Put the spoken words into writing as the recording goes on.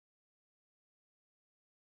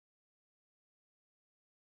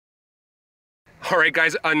All right,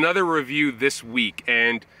 guys, another review this week,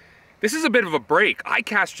 and this is a bit of a break.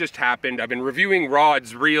 iCast just happened. I've been reviewing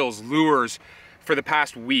rods, reels, lures for the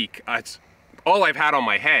past week. It's all I've had on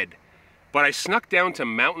my head. But I snuck down to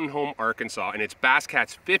Mountain Home, Arkansas, and it's Bass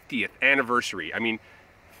Cat's 50th anniversary. I mean,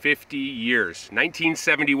 50 years.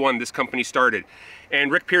 1971, this company started.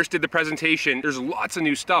 And Rick Pierce did the presentation. There's lots of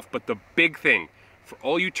new stuff, but the big thing for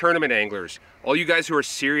all you tournament anglers, all you guys who are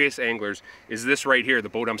serious anglers, is this right here, the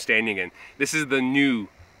boat I'm standing in. This is the new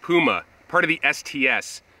Puma, part of the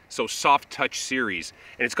STS, so Soft Touch series.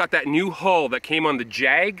 And it's got that new hull that came on the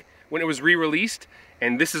Jag when it was re-released,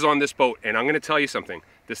 and this is on this boat. And I'm gonna tell you something,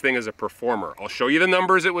 this thing is a performer. I'll show you the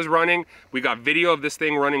numbers it was running. We got video of this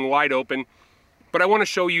thing running wide open, but I wanna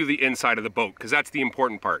show you the inside of the boat, because that's the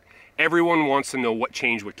important part. Everyone wants to know what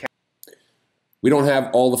changed with Cat. We don't have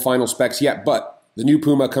all the final specs yet, but the new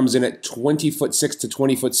Puma comes in at 20'6" to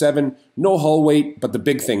 20'7", no hull weight, but the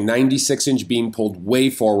big thing, 96-inch beam pulled way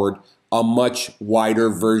forward, a much wider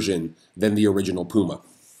version than the original Puma.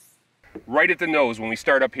 Right at the nose when we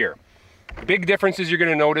start up here. Big differences you're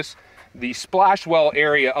gonna notice, the splash well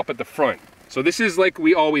area up at the front. So this is like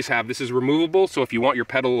we always have, this is removable, so if you want your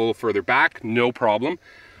pedal a little further back, no problem.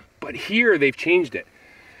 But here they've changed it.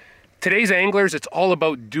 Today's anglers, it's all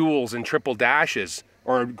about duals and triple dashes,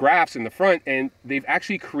 or graphs in the front, and they've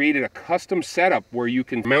actually created a custom setup where you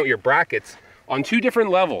can mount your brackets on two different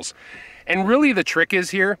levels. And really the trick is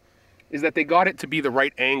here is that they got it to be the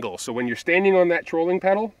right angle. So when you're standing on that trolling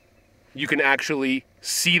pedal, you can actually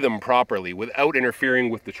see them properly without interfering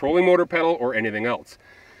with the trolling motor pedal or anything else.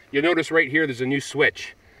 You'll notice right here there's a new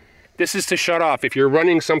switch. This is to shut off if you're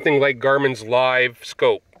running something like Garmin's Live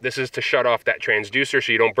Scope. This is to shut off that transducer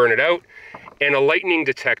so you don't burn it out. And a lightning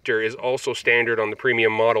detector is also standard on the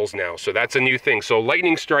premium models now. So that's a new thing. So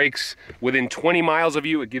lightning strikes within 20 miles of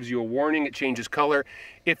you, it gives you a warning, it changes color.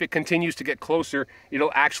 If it continues to get closer,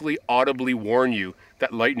 it'll actually audibly warn you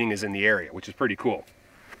that lightning is in the area, which is pretty cool.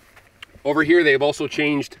 Over here, they've also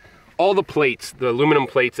changed all the plates. The aluminum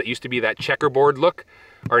plates that used to be that checkerboard look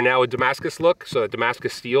are now a Damascus look, so a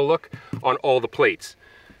Damascus steel look on all the plates.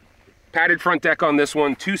 Padded front deck on this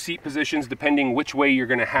one, 2 seat positions depending which way you're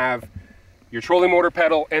gonna have your trolling motor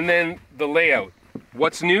pedal, and then the layout.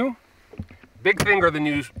 What's new? Big thing are the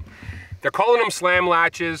new, they're calling them slam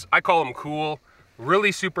latches. I call them cool.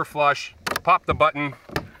 Really super flush. Pop the button,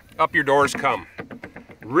 up your doors come.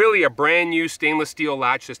 Really a brand new stainless steel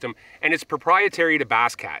latch system, and it's proprietary to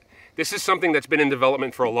Bass Cat. This is something that's been in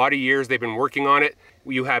development for a lot of years. They've been working on it.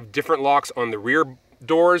 You have different locks on the rear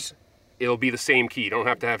doors. It'll be the same key. You don't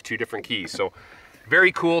have to have 2 different keys. So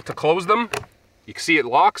very cool to close them. You can see it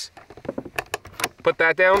locks. Put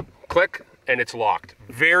that down, click, and it's locked.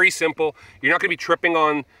 Very simple. You're not gonna be tripping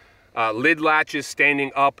on lid latches,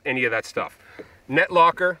 standing up, any of that stuff. Net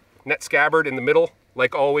locker, net scabbard in the middle,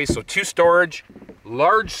 like always. So 2 storage,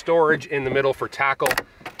 large storage in the middle for tackle.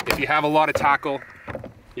 If you have a lot of tackle,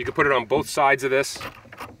 you can put it on both sides of this.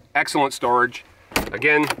 Excellent storage.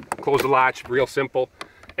 Again, close the latch, real simple.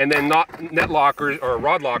 And then net lockers or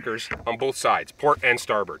rod lockers on both sides, port and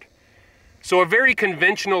starboard. So a very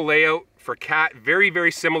conventional layout for Cat, very,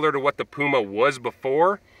 very similar to what the Puma was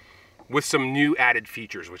before, with some new added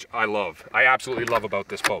features, which I love. I absolutely love about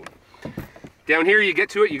this boat. Down here you get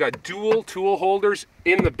to it, you got dual tool holders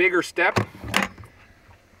in the bigger step,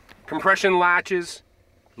 compression latches,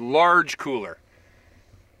 large cooler.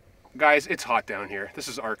 Guys, it's hot down here. This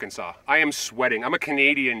is Arkansas. I am sweating. I'm a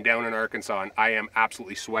Canadian down in Arkansas, and I am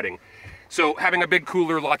absolutely sweating. So having a big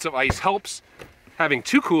cooler, lots of ice helps. Having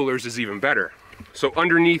 2 coolers is even better. So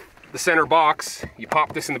underneath the center box, you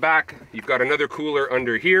pop this in the back, you've got another cooler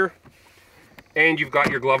under here, and you've got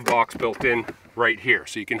your glove box built in right here.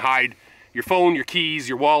 So you can hide your phone, your keys,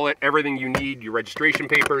 your wallet, everything you need, your registration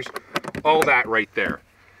papers, all that right there.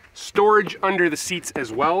 Storage under the seats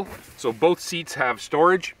as well. So both seats have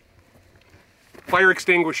storage. Fire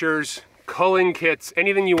extinguishers, culling kits,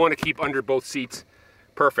 anything you want to keep under both seats,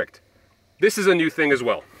 perfect. This is a new thing as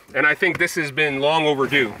well, and I think this has been long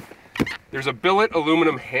overdue. There's a billet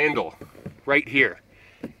aluminum handle right here.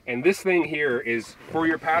 And this thing here is for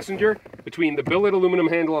your passenger, between the billet aluminum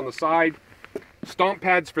handle on the side, stomp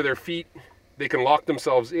pads for their feet, they can lock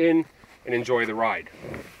themselves in and enjoy the ride.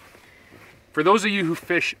 For those of you who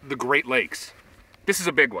fish the Great Lakes, this is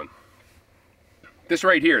a big one. This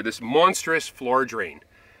right here, this monstrous floor drain.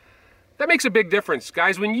 That makes a big difference.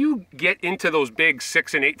 Guys, when you get into those big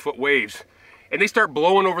 6 and 8 foot waves and they start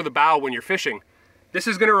blowing over the bow when you're fishing, this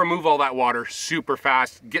is gonna remove all that water super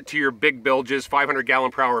fast, get to your big bilges, 500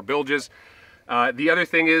 gallon per hour bilges. The other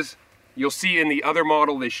thing is, you'll see in the other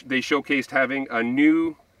model, they showcased having a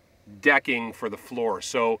new decking for the floor.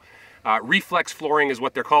 So Reflex flooring is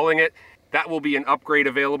what they're calling it. That will be an upgrade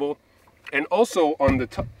available. And also on the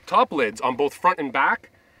top lids, on both front and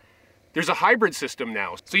back, there's a hybrid system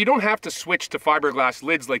now. So you don't have to switch to fiberglass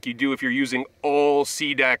lids like you do if you're using all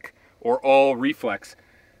C-Deck or all Reflex.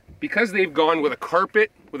 Because they've gone with a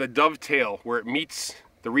carpet with a dovetail where it meets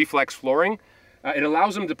the Reflex flooring, it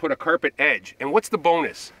allows them to put a carpet edge. And what's the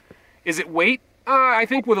bonus? Is it weight? I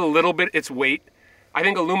think with a little bit it's weight. I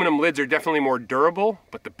think aluminum lids are definitely more durable,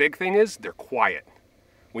 but the big thing is they're quiet.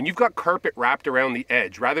 When you've got carpet wrapped around the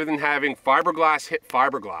edge, rather than having fiberglass hit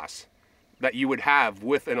fiberglass that you would have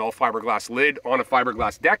with an all fiberglass lid on a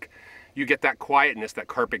fiberglass deck, you get that quietness that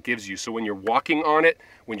carpet gives you. So when you're walking on it,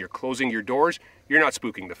 when you're closing your doors, you're not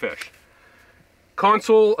spooking the fish.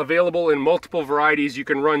 Console available in multiple varieties. You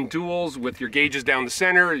can run duals with your gauges down the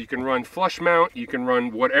center. You can run flush mount. You can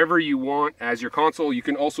run whatever you want as your console. You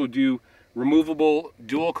can also do removable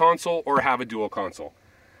dual console or have a dual console.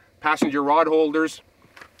 Passenger rod holders.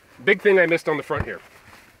 Big thing I missed on the front here.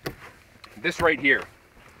 This right here.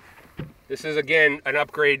 This is again an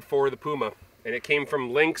upgrade for the Puma, and it came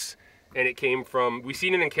from Lynx, and it came from, we've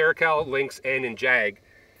seen it in Caracal, Lynx, and in Jag.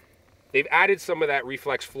 They've added some of that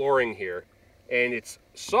Reflex flooring here, and it's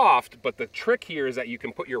soft, but the trick here is that you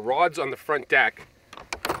can put your rods on the front deck.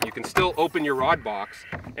 You can still open your rod box,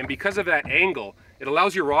 and because of that angle, it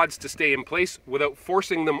allows your rods to stay in place without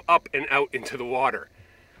forcing them up and out into the water.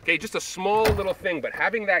 Okay, just a small little thing, but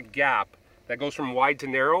having that gap that goes from wide to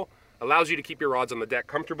narrow allows you to keep your rods on the deck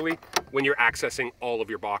comfortably when you're accessing all of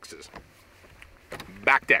your boxes.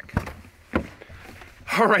 Back deck.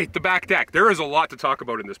 All right, the back deck. There is a lot to talk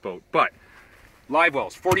about in this boat, but live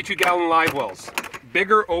wells, 42-gallon live wells.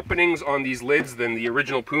 Bigger openings on these lids than the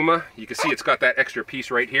original Puma. You can see it's got that extra piece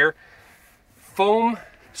right here. Foam,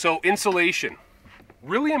 so insulation.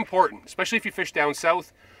 Really important, especially if you fish down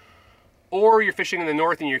south, or you're fishing in the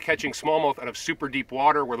north and you're catching smallmouth out of super deep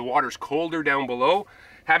water where the water's colder down below.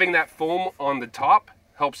 Having that foam on the top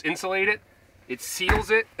helps insulate it. It seals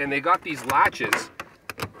it, and they got these latches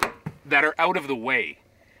that are out of the way.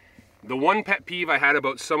 The one pet peeve I had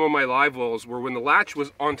about some of my live wells were when the latch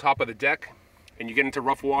was on top of the deck and you get into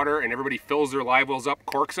rough water and everybody fills their live wells up,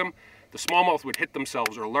 corks them, the smallmouth would hit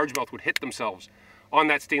themselves, or a largemouth would hit themselves on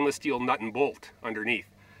that stainless steel nut and bolt underneath.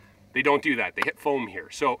 They don't do that. They hit foam here.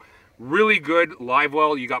 So really good live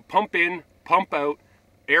well. You got pump in, pump out,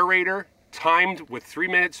 aerator, timed with 3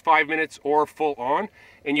 minutes, 5 minutes, or full on,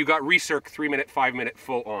 and you got recirc 3 minute, 5 minute,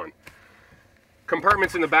 full on.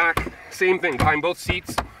 Compartments in the back, same thing, behind both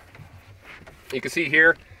seats. You can see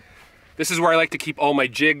here, this is where I like to keep all my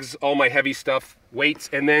jigs, all my heavy stuff, weights,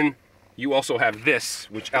 and then you also have this,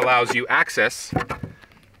 which allows you access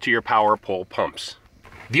to your power pole pumps.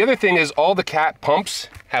 The other thing is all the Cat pumps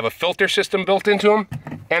have a filter system built into them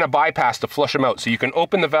and a bypass to flush them out. So you can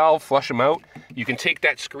open the valve, flush them out. You can take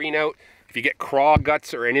that screen out. If you get craw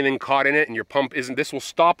guts or anything caught in it and your pump isn't, this will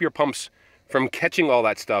stop your pumps from catching all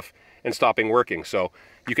that stuff and stopping working. So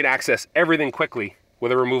you can access everything quickly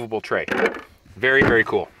with a removable tray. Very, very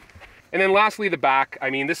cool. And then lastly, the back. I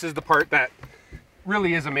mean, this is the part that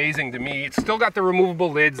really is amazing to me. It's still got the removable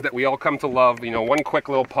lids that we all come to love. You know, one quick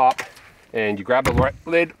little pop and you grab the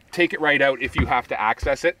lid, take it right out if you have to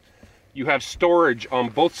access it. You have storage on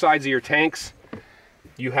both sides of your tanks.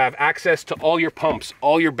 You have access to all your pumps,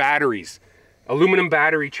 all your batteries, aluminum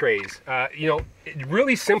battery trays. You know, it's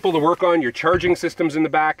really simple to work on. Your charging system's in the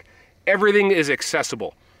back. Everything is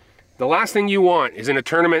accessible. The last thing you want is in a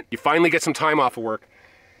tournament, you finally get some time off of work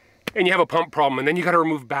and you have a pump problem, and then you got to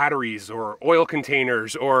remove batteries or oil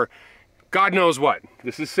containers or God knows what.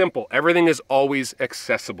 This is simple. Everything is always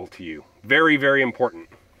accessible to you. Very, very important.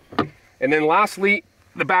 And then lastly,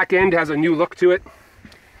 the back end has a new look to it.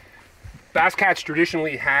 Bass Cat's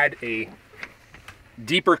traditionally had a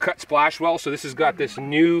deeper cut splash well, so this has got this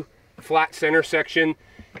new flat center section.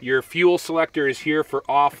 Your fuel selector is here for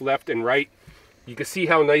off, left, and right. You can see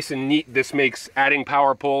how nice and neat this makes adding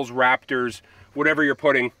power poles, Raptors, whatever you're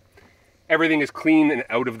putting. Everything is clean and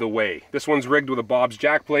out of the way. This one's rigged with a Bob's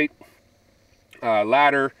jack plate,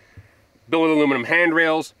 ladder, billet aluminum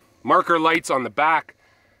handrails, marker lights on the back,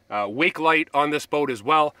 wake light on this boat as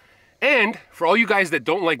well. And for all you guys that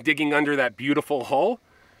don't like digging under that beautiful hull,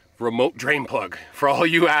 remote drain plug. For all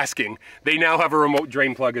you asking, they now have a remote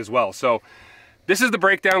drain plug as well. So this is the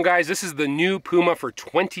breakdown, guys. This is the new Puma for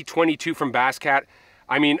 2022 from Bass Cat.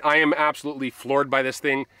 I mean, I am absolutely floored by this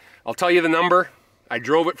thing. I'll tell you the number. I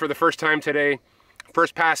drove it for the first time today.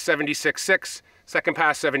 First pass 76.6, second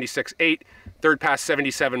pass 76.8, third pass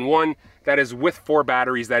 77.1. That is with 4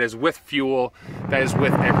 batteries, that is with fuel, that is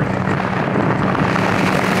with everything.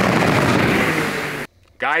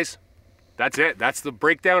 Guys, that's it. That's the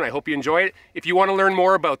breakdown. I hope you enjoy it. If you want to learn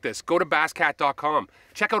more about this, go to basscat.com.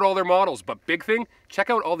 Check out all their models. But big thing, check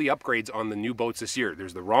out all the upgrades on the new boats this year.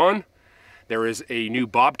 There's the Ron, there is a new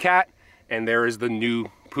Bobcat, and there is the new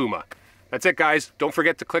Puma. That's it, guys. Don't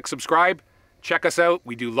forget to click subscribe. Check us out.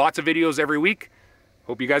 We do lots of videos every week.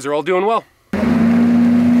 Hope you guys are all doing well.